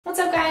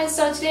guys,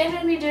 so today I'm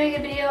going to be doing a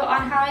video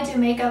on how I do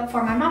makeup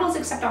for my models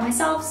except on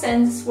myself,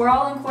 since we're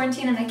all in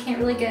quarantine and I can't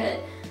really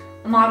get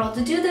a model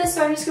to do this,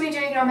 so I'm just going to be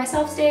doing it on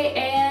myself today.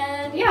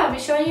 And yeah, I'll be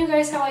showing you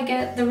guys how I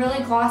get the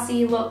really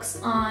glossy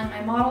looks on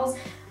my models.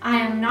 I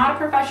am not a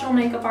professional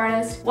makeup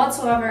artist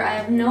whatsoever. I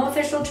have no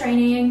official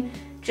training,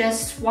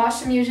 just watch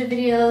some YouTube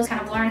videos, kind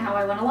of learn how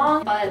I went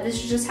along, but this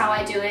is just how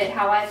I do it,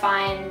 how I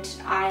find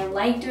I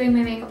like doing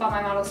my makeup on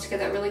my models to get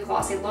that really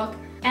glossy look.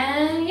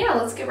 And yeah,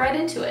 let's get right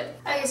into it.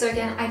 Okay, so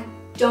again, I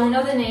don't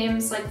know the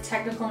names, like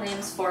technical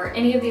names for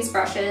any of these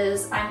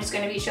brushes. I'm just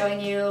going to be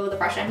showing you the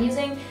brush I'm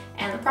using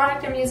and the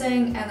product I'm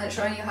using, and then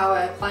showing you how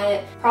I apply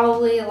it.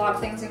 Probably a lot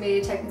of things are going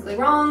to be technically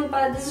wrong,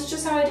 but this is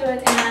just how I do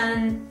it.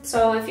 And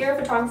so if you're a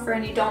photographer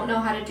and you don't know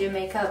how to do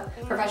makeup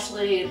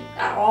professionally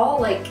at all,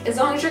 like as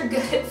long as you're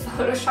good at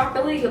Photoshop,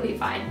 really, you'll be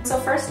fine. So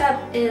first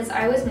step is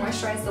I always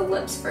moisturize the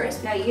lips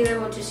first. I either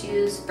will just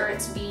use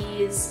Burt's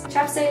Bees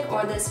chapstick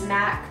or this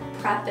MAC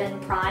Prep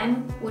and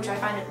Prime, which I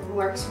find it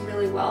works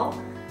really well.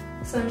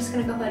 So I'm just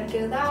gonna go ahead and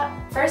do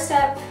that. First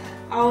step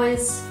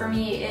always for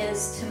me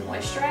is to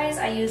moisturize.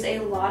 I use a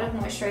lot of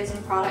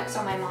moisturizing products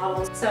on my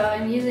models. So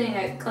I'm using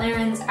a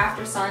Clarins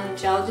After Sun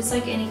gel, just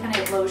like any kind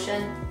of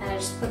lotion, and I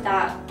just put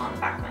that on the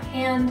back of my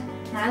hand.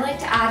 And I like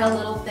to add a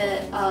little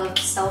bit of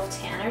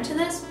self-tanner to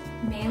this,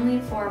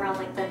 mainly for around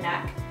like the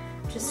neck,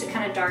 just to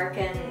kind of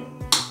darken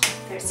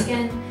their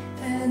skin.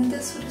 And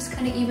this will just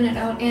kind of even it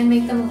out and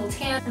make them a little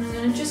tan. And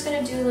I'm just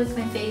gonna do like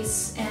my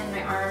face and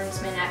my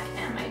arms, my neck,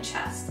 and my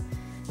chest,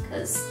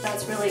 because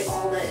that's really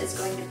all that is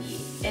going to be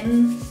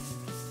in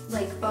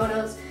like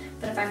photos.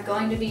 But if I'm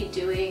going to be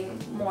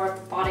doing more of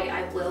the body,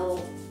 I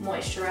will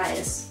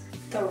moisturize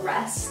the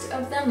rest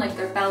of them, like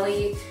their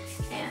belly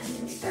and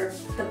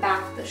the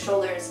back, the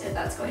shoulders, if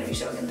that's going to be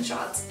showing in the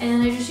shots.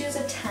 And I just use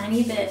a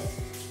tiny bit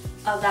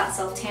of that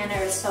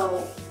self-tanner,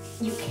 so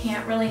you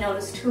can't really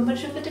notice too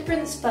much of a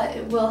difference, but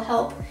it will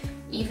help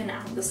even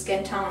out the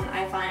skin tone,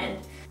 I find.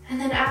 And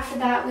then after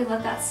that, we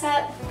let that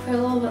set for a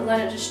little bit, let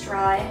it just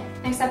dry.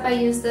 Next up, I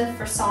use the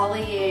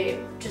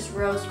Versali just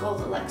rose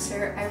gold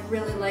elixir. I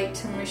really like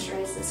to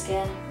moisturize the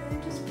skin.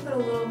 And just put a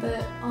little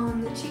bit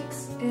on the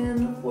cheeks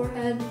and the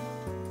forehead.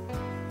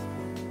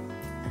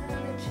 And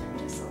the chin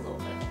just a little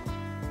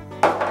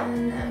bit.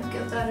 And then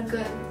give that a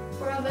good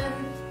rub in.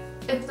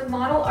 If the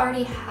model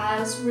already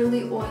has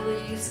really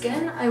oily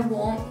skin, I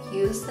won't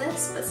use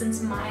this, but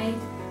since my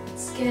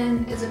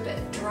skin is a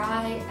bit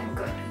dry, I'm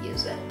going to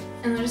use it.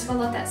 And I'm just gonna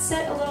let that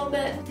sit a little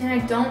bit. And I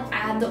don't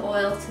add the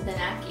oil to the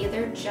neck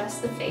either,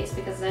 just the face,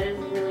 because that is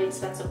really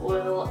expensive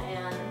oil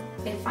and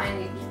I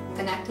find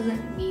the neck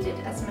doesn't need it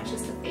as much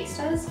as the face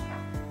does.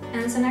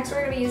 And so next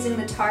we're gonna be using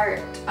the Tarte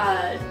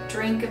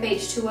Drink of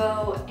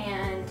H2O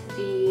and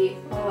the,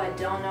 oh, I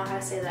don't know how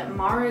to say that,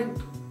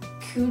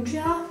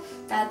 Maracuja?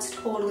 That's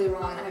totally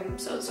wrong. I'm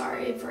so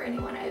sorry for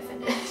anyone I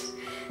offended.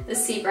 The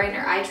Sea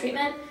Brightener Eye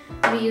Treatment.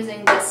 I'll be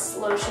using this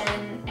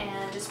lotion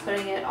and just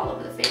putting it all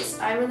over the face.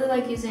 I really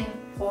like using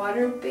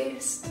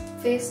water-based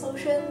face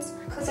lotions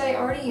because I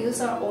already use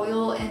that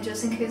oil, and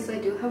just in case I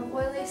do have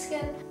oily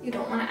skin, you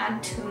don't want to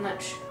add too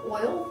much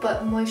oil,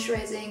 but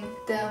moisturizing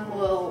them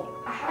will,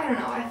 I don't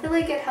know, I feel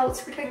like it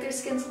helps protect their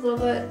skins a little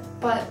bit,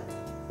 but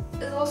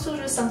it's also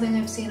just something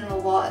I've seen in a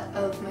lot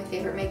of my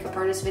favorite makeup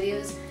artist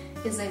videos,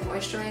 is they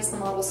moisturize the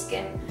model's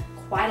skin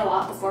quite a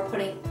lot before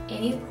putting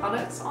any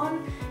products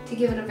on to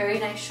give it a very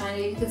nice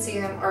shiny. You can see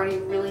I'm already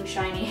really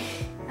shiny.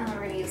 And I'm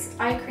going to use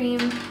eye cream,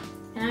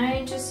 and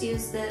I just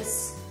use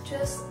this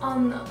just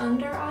on the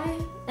under eye.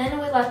 Then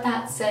we let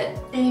that sit,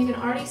 and you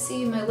can already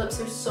see my lips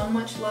are so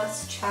much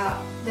less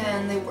chapped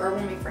than they were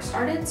when we first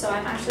started, so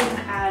I'm actually going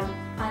to add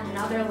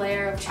another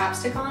layer of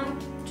chapstick on,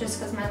 just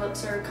because my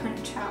lips are kind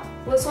of chapped.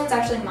 Well, this one's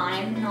actually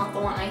mine, not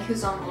the one I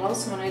use on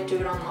models, so when I do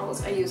it on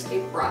models I use a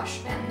brush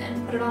and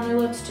then put it on their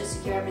lips just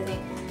to keep everything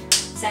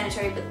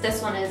sanitary, but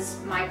this one is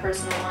my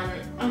personal one.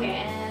 Okay,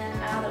 and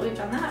now that we've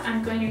done that,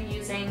 I'm going to be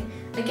using,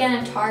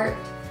 again, a Tarte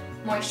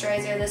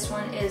moisturizer. This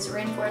one is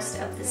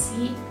Rainforest of the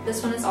Sea.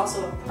 This one is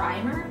also a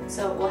primer,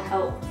 so it will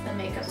help the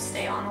makeup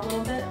stay on a little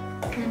bit,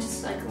 and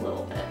just like a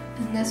little bit.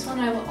 And this one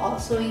I will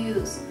also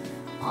use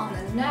on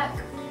the neck,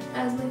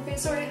 as my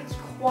face already has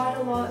quite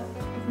a lot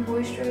of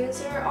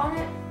moisturizer on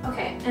it.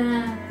 Okay,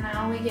 and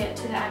now we get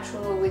to the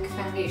actual wig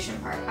foundation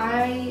part.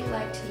 I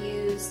like to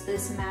use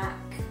this MAC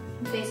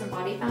Face and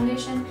Body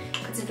Foundation.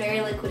 It's very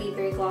liquidy,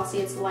 very glossy.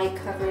 It's light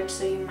coverage,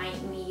 so you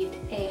might need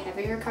a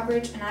heavier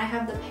coverage. And I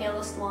have the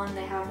palest one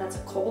they have that's a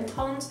cold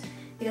tones,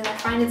 because I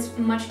find it's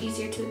much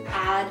easier to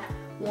add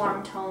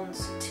warm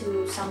tones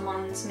to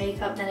someone's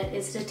makeup than it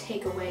is to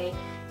take away,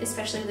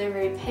 especially if they're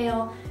very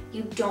pale.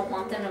 You don't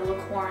want them to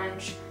look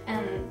orange.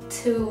 And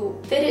to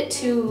fit it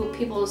to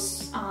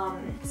people's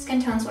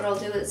skin tones, what I'll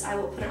do is I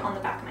will put it on the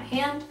back of my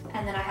hand,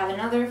 and then I have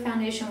another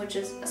foundation which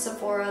is a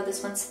Sephora.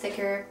 This one's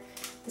thicker.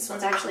 This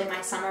one's actually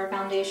my summer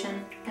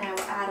foundation, and I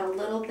will add a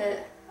little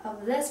bit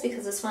of this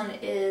because this one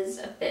is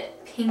a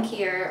bit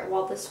pinkier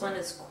while this one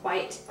is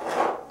quite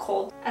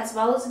cold. As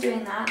well as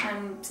doing that,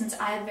 since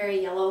I have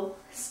very yellow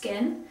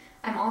skin,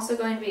 I'm also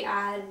going to be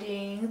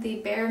adding the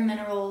Bare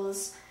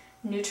Minerals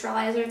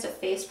neutralizer, it's a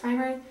face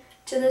primer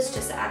to this,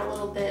 just to add a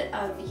little bit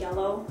of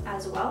yellow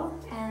as well.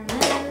 And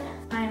then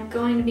I'm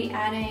going to be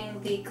adding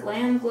the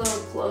Glam Glow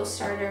Glow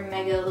Starter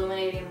Mega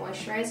Illuminating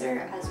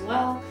Moisturizer as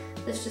well.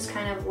 This just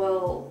kind of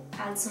will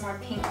add some more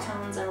pink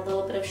tones and a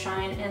little bit of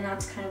shine, and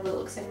that's kind of what it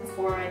looks like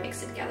before I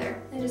mix it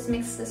together. I just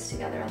mix this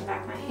together on the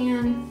back of my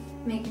hand,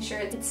 making sure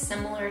it's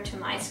similar to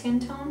my skin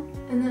tone.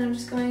 And then I'm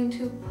just going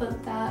to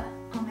put that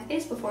on my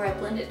face before I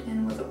blend it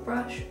in with a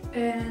brush.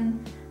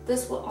 And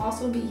this will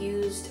also be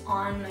used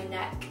on my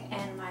neck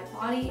and my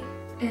body.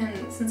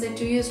 And since I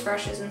do use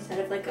brushes instead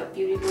of like a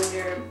beauty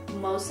blender,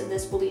 most of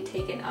this will be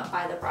taken up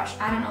by the brush.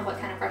 I don't know what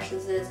kind of brush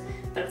this is,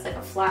 but it's like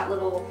a flat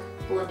little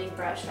blending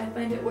brush. I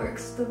find it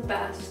works the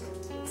best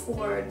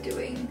for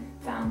doing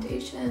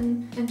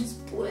foundation and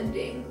just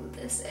blending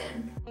this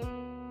in.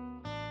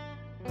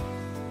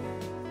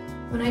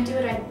 When I do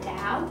it, I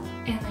dab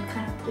and then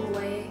kind of pull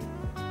away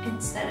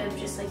instead of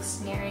just like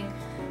smearing,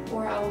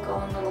 or I will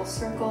go in little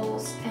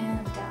circles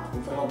and dab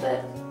a little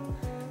bit.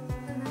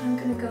 And then I'm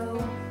gonna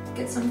go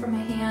get some from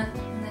my hand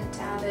and then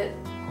dab it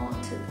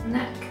onto the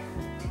neck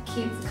to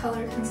keep the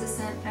color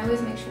consistent. I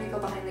always make sure to go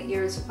behind the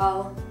ear as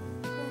well,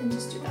 and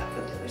just do that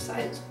for the other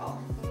side as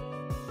well.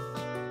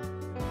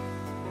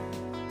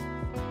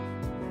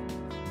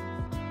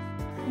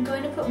 I'm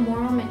going to put more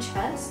on my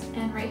chest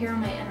and right here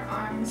on my inner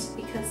arms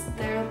because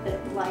they're a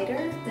bit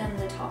lighter than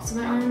the tops of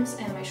my arms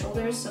and my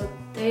shoulders, so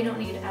they don't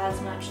need as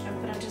much,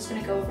 but I'm just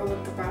going to go over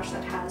with the brush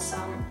that has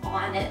some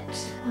on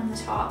it on the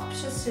top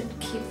just to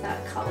keep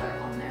that color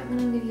on there. And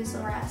then I'm going to use the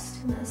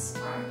rest in this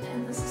arm,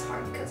 and this is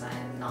hard because I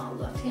am not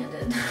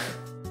left-handed.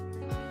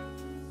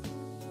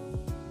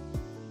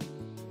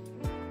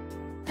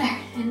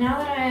 And now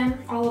that I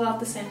am all about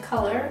the same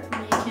color,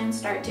 we can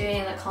start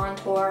doing the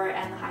contour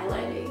and the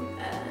highlighting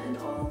and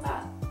all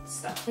that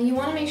stuff. And you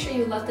want to make sure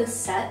you let this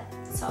set.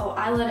 So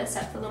I let it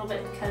set for a little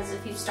bit because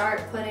if you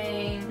start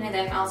putting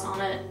anything else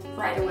on it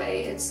right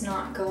away, it's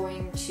not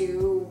going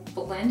to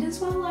blend as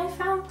well, I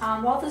found.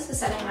 While this is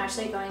setting, I'm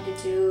actually going to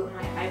do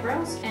my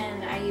eyebrows,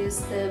 and I use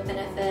the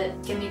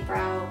Benefit Gimme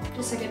Brow,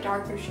 just like a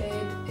darker shade.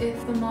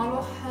 If the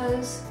model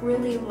has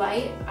really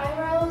light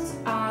eyebrows,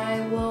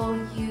 I will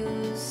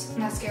use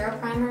mascara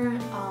primer.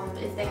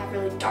 If they have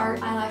really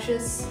dark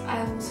eyelashes,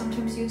 I will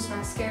sometimes use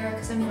mascara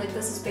because I mean, like,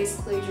 this is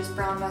basically just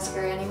brown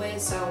mascara anyway,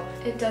 so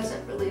it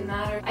doesn't really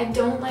matter. I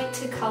don't like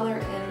to color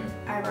in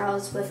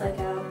eyebrows with like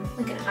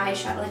an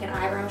eyeshadow, like an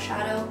eyebrow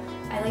shadow.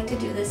 I like to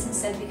do this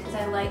instead because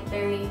I like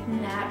very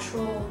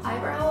natural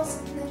eyebrows.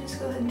 And then just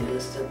go ahead and do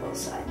this to both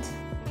sides.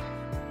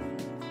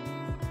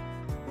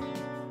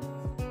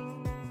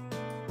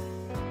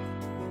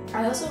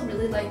 I also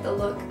really like the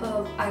look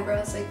of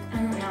eyebrows, like, I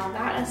don't know,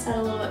 that I set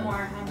a little bit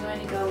more. I'm going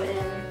to go in,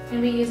 I'm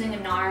going to be using a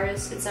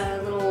NARS, it's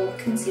a little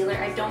concealer.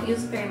 I don't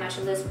use very much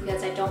of this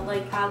because I don't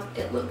like have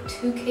it look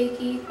too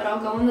cakey, but I'll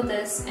go in with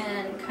this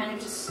and kind of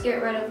just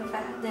get rid of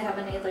if they have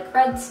any like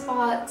red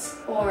spots,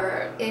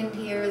 or in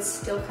here it's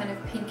still kind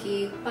of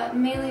pinky, but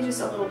mainly just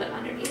a little bit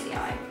underneath the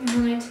eye. And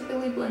then I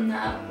typically blend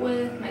that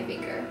with my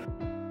finger,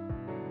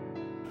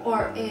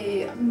 or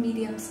a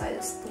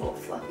medium-sized little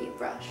fluffy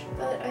brush.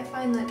 But I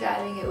find that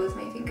dabbing it with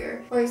my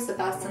finger works the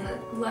best, and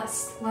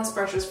less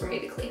brushes for me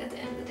to clean at the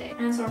end of the day.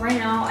 And so right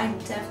now I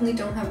definitely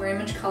don't have very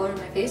much color in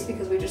my face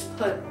because we just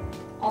put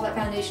all that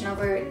foundation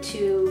over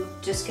to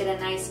just get a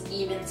nice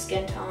even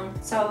skin tone.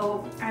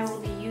 So I will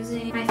be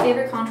using, my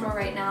favorite contour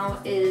right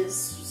now is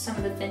some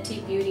of the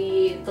Fenty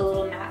Beauty, the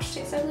little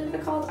matchsticks I believe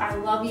they're called. I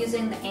love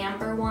using the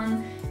amber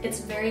one. It's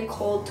very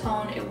cold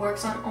tone. It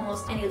works on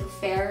almost any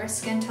fair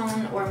skin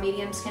tone or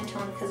medium skin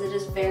tone because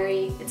it's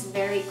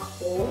very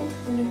cold.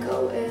 I'm gonna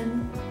go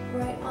in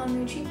right on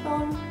my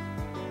cheekbone,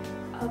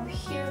 up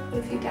here, put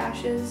a few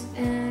dashes,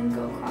 and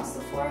go across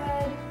the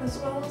forehead as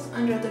well as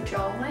under the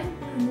jawline,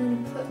 and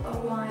then put a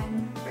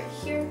line right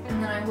here.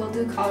 And then I will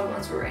do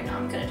collarbones, but right now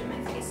I'm gonna do my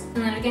face.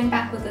 And then again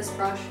back with this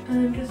brush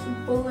and just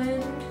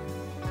blend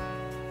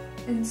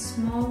in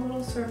small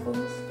little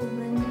circles,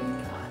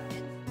 blending that.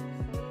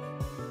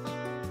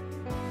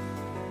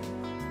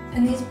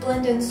 And these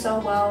blend in so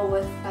well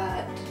with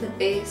the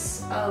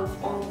base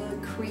of all the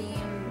cream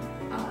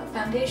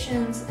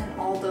foundations and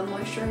all the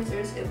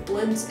moisturizers. It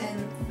blends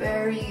in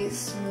very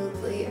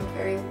smoothly and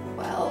very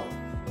well.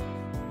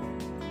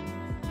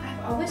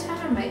 I've always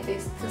found on my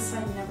face this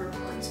side never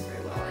blends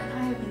very well, and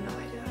I have no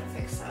idea how to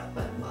fix that,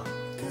 but well,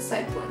 this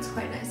side blends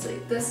quite nicely.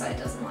 This side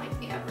doesn't like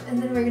me ever.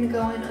 And then we're gonna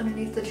go in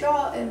underneath the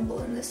jaw and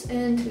blend this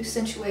in to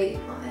accentuate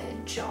my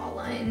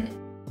jawline.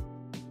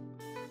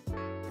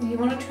 And you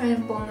want to try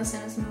and blend this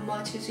in as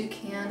much as you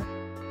can.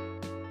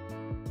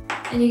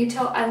 And you can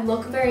tell I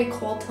look very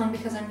cold tone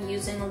because I'm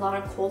using a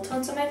lot of cold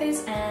tones on my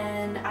face,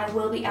 and I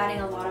will be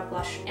adding a lot of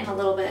blush in a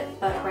little bit,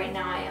 but right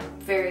now I am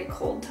very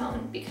cold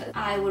tone because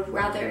I would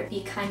rather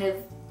be kind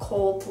of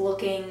cold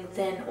looking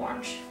than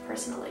orange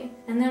personally.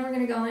 And then we're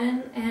gonna go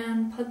in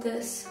and put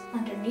this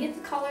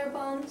underneath the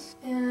collarbones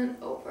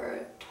and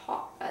over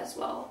top as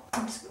well.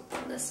 I'm just gonna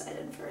blend this side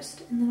in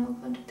first and then I'll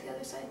blend it the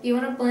other side. You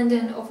want to blend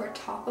in over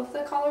top of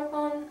the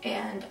collarbone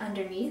and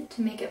underneath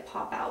to make it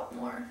pop out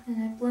more.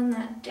 And I blend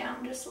that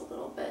down just a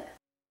little bit.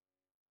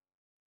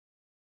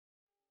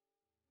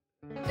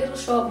 It'll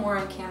show up more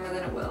on camera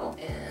than it will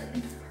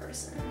in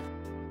person.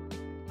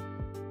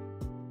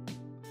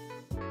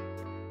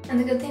 And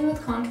the good thing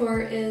with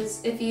contour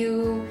is if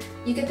you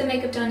get the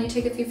makeup done, you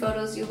take a few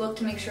photos, you look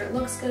to make sure it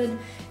looks good,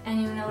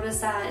 and you notice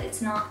that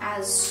it's not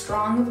as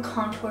strong of a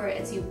contour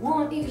as you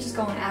want, you can just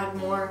go and add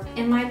more.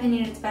 In my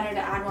opinion, it's better to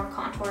add more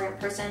contour in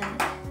person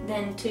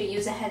than to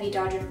use a heavy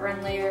dodge and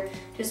burn layer,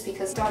 just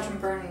because dodge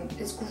and burn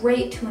is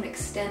great to an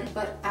extent,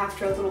 but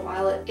after a little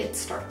while it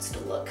starts to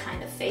look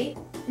kind of fake.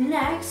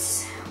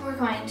 Next, we're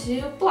going to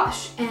do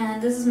blush,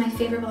 and this is my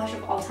favorite blush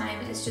of all time.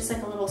 It's just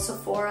like a little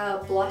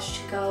Sephora blush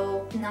to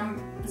go,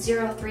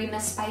 03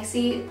 Miss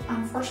Spicy.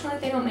 Unfortunately,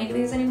 they don't make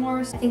these anymore.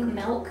 I think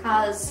Milk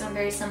has some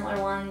very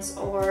similar ones,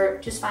 or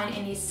just find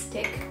any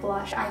stick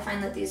blush. I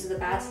find that these are the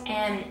best.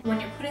 And when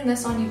you're putting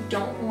this on, you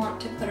don't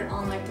want to put it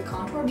on like the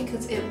contour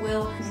because it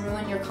will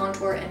ruin your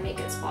contour and make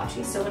it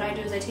splotchy. So what I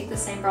do is I take the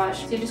same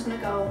brush. So you're just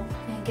gonna go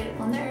and get it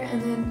on there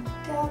and then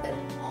dab it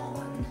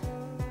on.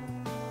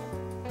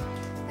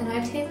 And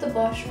I take the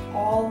blush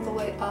all the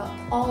way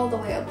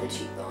up the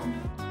cheekbone.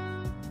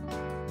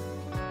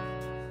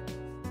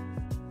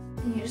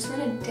 And you're just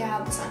gonna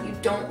dab this on. You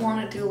don't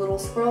want to do little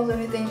swirls or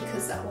anything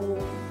because that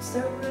will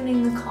start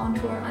ruining the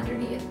contour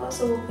underneath.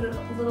 Also, we'll put it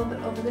a little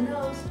bit over the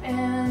nose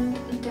and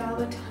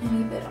dab a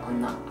tiny bit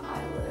on the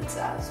eyelids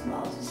as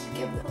well, just to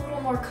give it a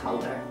little more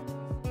color.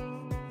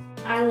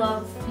 I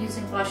love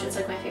using blush. It's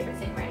like my favorite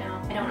thing right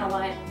now. I don't know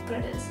why, but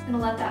it is. I'm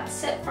gonna let that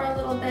sit for a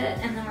little bit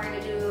and then we're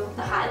gonna do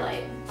the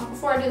highlight.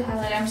 Before I do the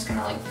highlight, I'm just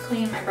gonna like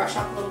clean my brush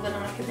off a little bit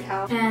on a paper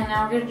towel. And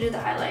now we're gonna do the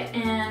highlight.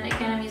 And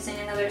again, I'm using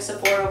another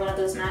Sephora, one of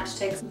those match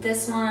sticks.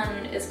 This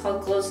one is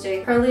called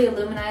Glossy Curly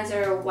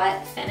Illuminizer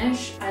Wet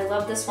Finish. I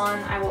love this one.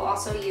 I will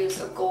also use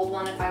a gold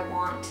one if I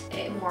want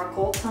a more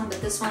gold tone, but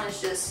this one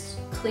is just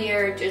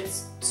clear,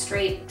 just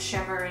straight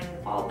shimmer and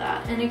all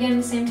that. And again,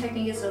 the same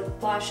technique as a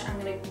blush. I'm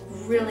gonna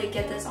really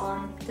get this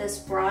on this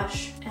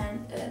brush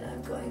and then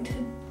I'm going to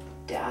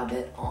dab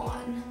it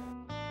on.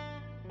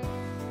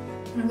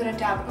 I'm gonna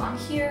dab it on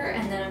here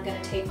and then I'm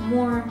gonna take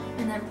more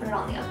and then put it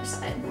on the other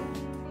side.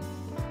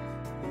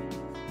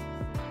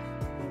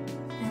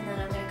 And then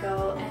I'm gonna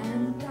go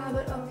and dab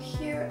it up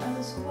here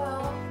as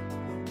well.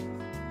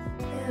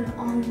 And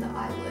on the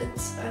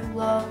eyelids. I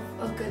love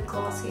a good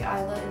glossy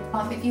eyelid.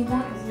 If you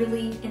want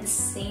really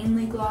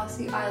insanely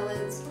glossy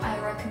eyelids, I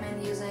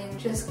recommend using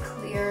just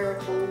clear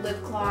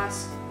lip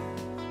gloss.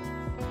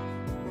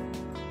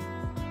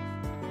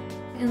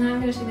 And then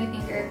I'm going to take my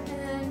finger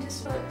and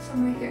just put it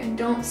somewhere here. And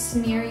don't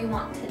smear, you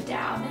want to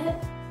dab it.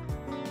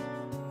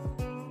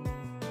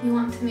 You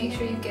want to make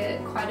sure you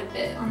get quite a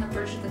bit on the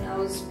bridge of the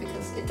nose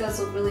because it does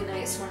look really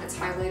nice when it's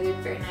highlighted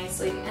very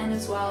nicely, and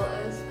as well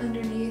as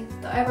underneath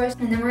the eyebrows.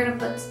 And then we're going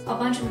to put a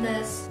bunch of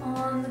this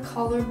on the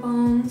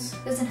collarbones.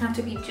 It doesn't have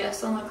to be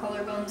just on the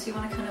collarbones. You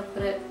want to kind of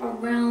put it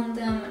around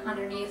them,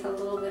 underneath, a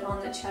little bit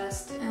on the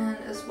chest, and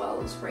as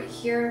well as right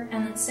here.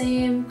 And then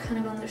same kind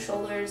of on the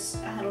shoulders,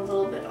 add a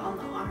little bit on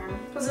the arm.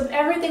 Because if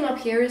everything up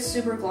here is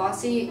super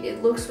glossy,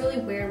 it looks really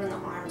weird when the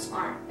arms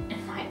aren't,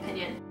 in my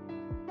opinion.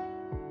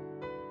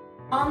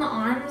 On the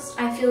arms,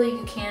 I feel like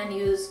you can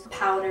use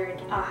powdered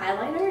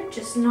highlighter,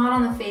 just not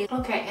on the face.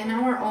 Okay, and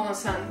now we're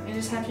almost done. We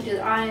just have to do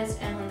the eyes,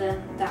 and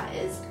then that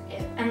is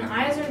it. And the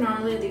eyes are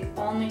normally the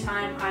only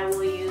time I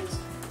will use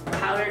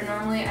powder.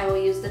 Normally, I will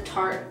use the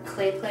Tarte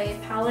Clay Play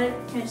palette.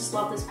 I just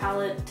love this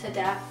palette to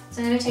death.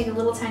 So I'm going to take a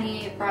little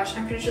tiny brush.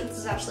 I'm pretty sure this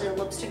is actually a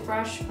lipstick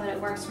brush, but it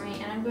works for me.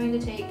 And I'm going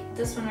to take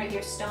this one right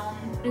here, Stone.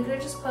 I'm going to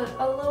just put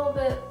a little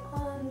bit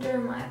under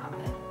my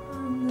eye,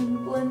 and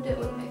then blend it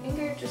with my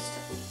finger, just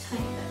a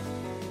tiny bit.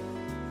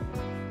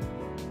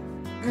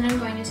 Then I'm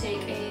going to take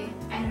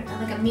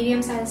like a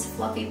medium-sized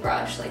fluffy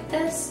brush like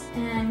this,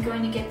 and I'm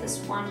going to get this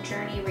one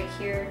Journey right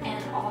here,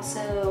 and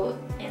also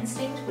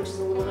Instinct, which is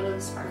a little bit of the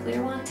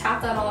sparklier one.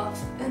 Tap that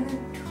off, and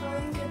then try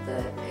and get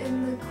that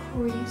in the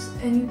crease.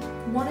 And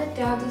you want to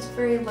dab this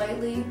very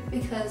lightly,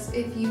 because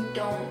if you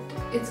don't,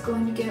 it's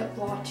going to get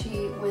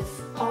blotchy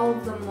with all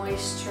of the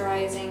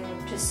moisturizing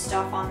just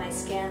stuff on my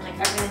skin, like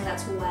everything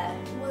that's wet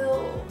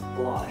will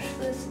blotch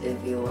this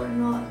if you are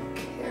not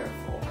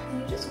careful.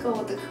 And you just go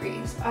with the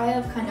crease. I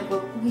have kind of a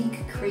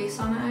weak crease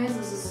on my eyes.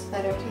 This is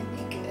better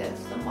technique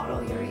if the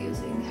model you're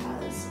using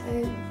has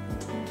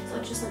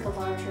just like a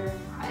larger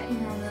eye.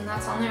 And then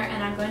that's on there,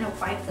 and I'm going to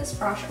wipe this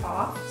brush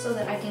off so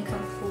that I can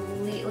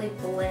completely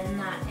blend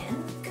that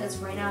in, because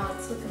right now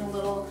it's looking a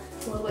little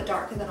bit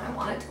darker than I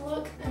want it to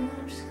look. And then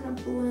I'm just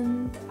gonna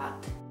blend that.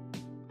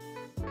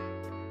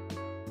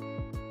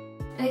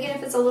 And again,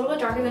 if it's a little bit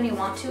darker than you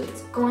want to,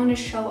 it's going to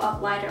show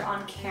up lighter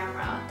on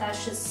camera.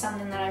 That's just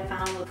something that I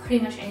found with pretty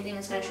much anything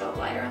is going to show up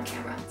lighter on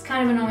camera. It's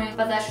kind of annoying,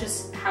 but that's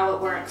just how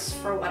it works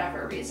for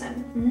whatever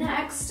reason.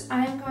 Next,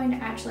 I am going to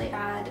actually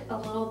add a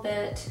little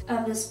bit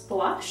of this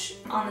blush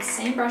on the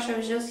same brush I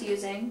was just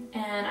using,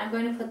 and I'm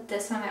going to put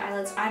this on my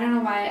eyelids. I don't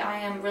know why I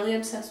am really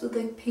obsessed with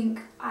the pink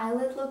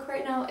eyelid look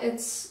right now.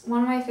 It's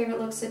one of my favorite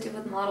looks to do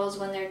with models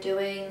when they're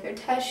doing their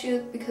test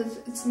shoot because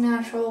it's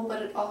natural,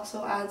 but it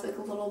also adds like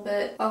a little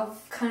bit of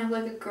kind of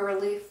like a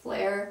girly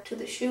flair to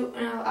the shoot,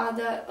 and I'll add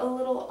that a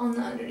little on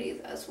the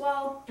underneath as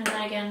well. And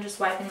then again,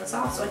 just wiping this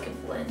off so I can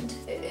blend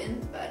it in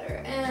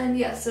better. And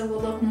yes, it will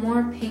look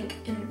more pink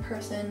in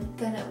person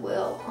than it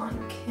will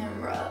on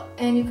camera.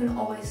 And you can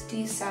always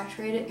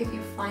desaturate it if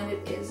you find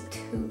it is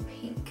too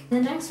pink.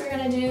 And then next we're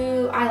gonna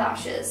do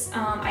eyelashes.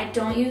 I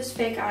don't use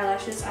fake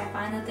eyelashes. I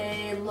find that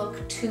they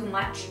look too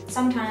much.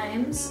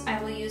 Sometimes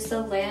I will use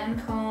the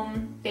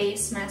Lancome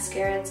base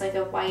mascara. It's like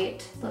a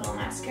white little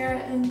mascara,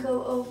 and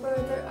go over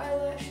their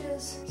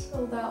eyelashes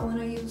so that when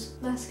I use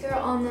mascara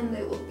on them,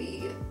 they will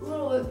be a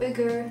little bit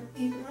bigger.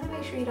 You want to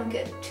make sure you don't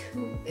get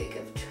too big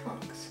of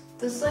chunks.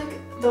 This is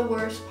like the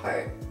worst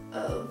part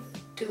of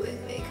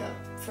doing makeup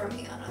for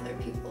me on other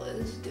people,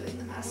 is doing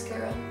the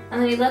mascara.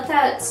 And then you let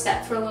that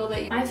set for a little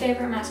bit. My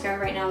favorite mascara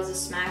right now is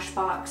a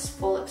Smashbox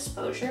Full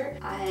Exposure.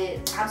 I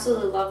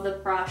absolutely love the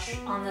brush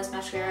on this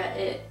mascara.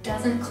 It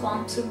doesn't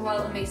clump super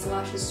well. It makes the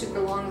lashes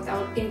super long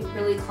without being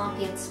really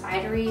clumpy and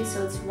spidery,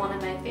 so it's one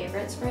of my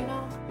favorites right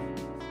now.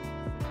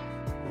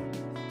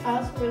 I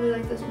also really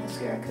like this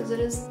mascara because it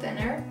is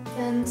thinner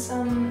than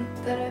some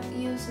that I've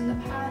used in the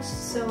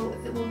past, so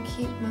it will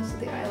keep most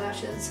of the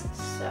eyelashes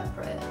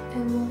separate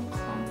and won't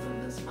clump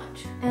them as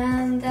much.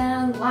 And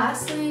then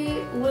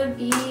lastly would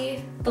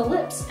be the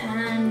lips,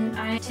 and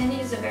I tend to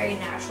use a very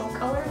natural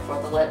color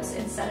for the lips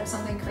instead of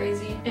something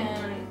crazy,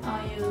 and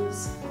I'll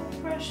use a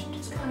brush and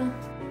just kind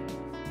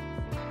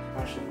of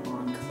brush it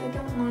on because I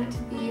don't want it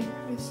to be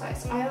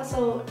precise. I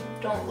also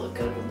don't look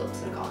good with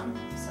lipstick on,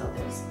 so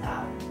there's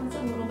that. That's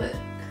a little bit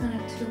kind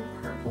of too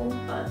purple,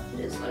 but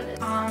it is what it is.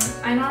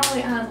 I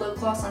normally add lip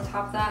gloss on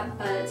top of that,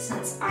 but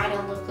since I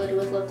don't look good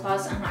with lip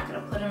gloss, I'm not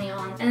gonna put any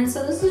on. And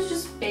so this is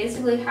just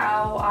basically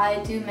how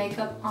I do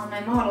makeup on my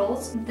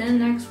models. Then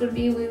next would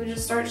be we would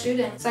just start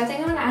shooting. So I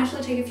think I'm gonna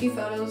actually take a few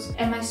photos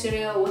in my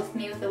studio with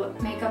me with the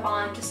makeup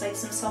on, just like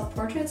some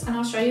self-portraits, and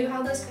I'll show you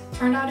how this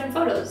turned out in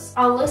photos.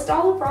 I'll list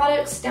all the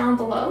products down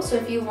below, so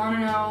if you want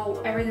to know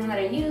everything that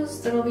I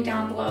used, it'll be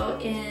down below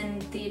in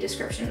the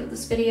description of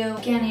this video.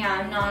 Again, yeah,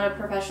 I'm not a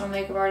professional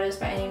makeup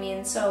artist by any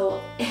means,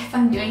 so if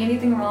I'm doing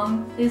anything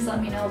wrong, please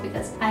let me know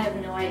because I have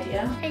no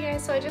idea. Hey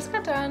guys, so I just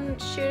got done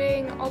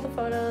shooting all the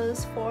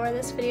photos for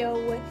this video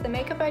with the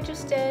makeup I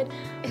just did.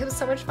 It was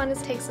so much fun to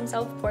take some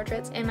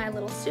self-portraits in my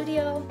little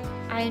studio.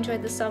 I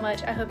enjoyed this so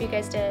much. I hope you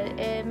guys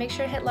did. Make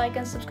sure to hit like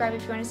and subscribe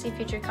if you want to see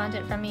future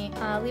content from me.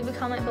 Leave a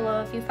comment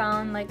below if you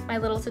found like my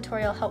little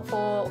tutorial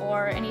helpful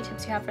or any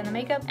tips you have for the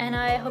makeup, and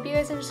I hope you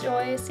guys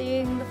enjoy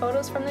seeing the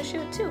photos from the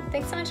shoot too.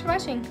 Thanks so much for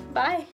watching. Bye!